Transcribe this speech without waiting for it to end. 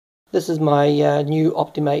This is my new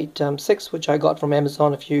Optimate 6, which I got from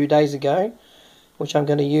Amazon a few days ago, which I'm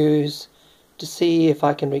going to use to see if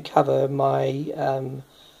I can recover my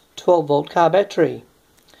 12 volt car battery.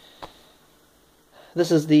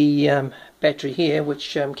 This is the battery here,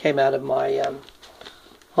 which came out of my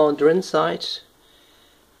Honda Insight.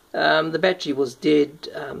 The battery was dead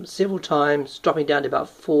several times, dropping down to about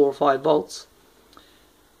 4 or 5 volts.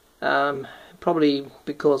 Probably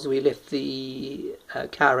because we left the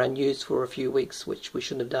car unused for a few weeks, which we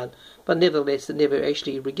shouldn't have done. But nevertheless, it never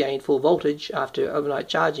actually regained full voltage after overnight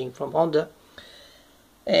charging from Honda.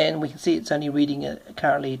 And we can see it's only reading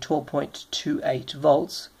currently 12.28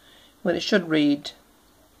 volts, when it should read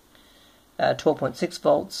 12.6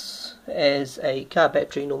 volts, as a car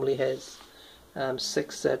battery normally has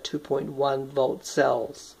 6 2.1 volt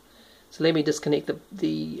cells. So let me disconnect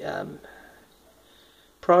the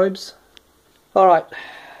probes. Alright,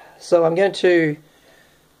 so I'm going to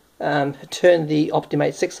turn the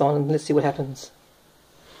Optimate 6 on and let's see what happens.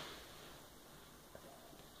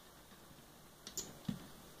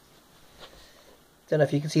 Don't know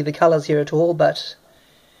if you can see the colours here at all, but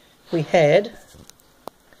we had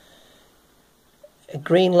a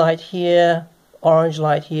green light here, orange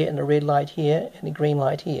light here, and a red light here, and a green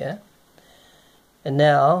light here. And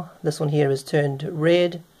now this one here is turned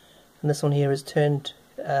red, and this one here is turned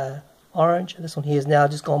orange, and this one here is now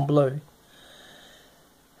just gone blue.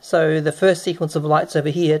 So the first sequence of lights over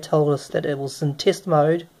here told us that it was in test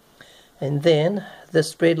mode, and then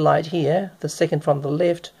this red light here, the second from the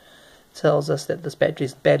left, tells us that this battery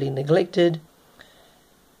is badly neglected,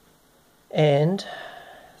 and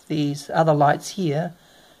these other lights here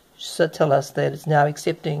tell us that it's now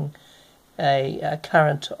accepting a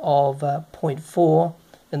current of 0.4,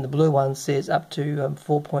 and the blue one says up to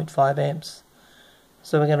 4.5 amps.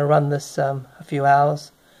 So we're going to run this a few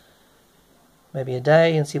hours, maybe a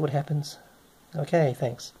day, and see what happens. Okay,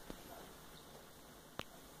 thanks.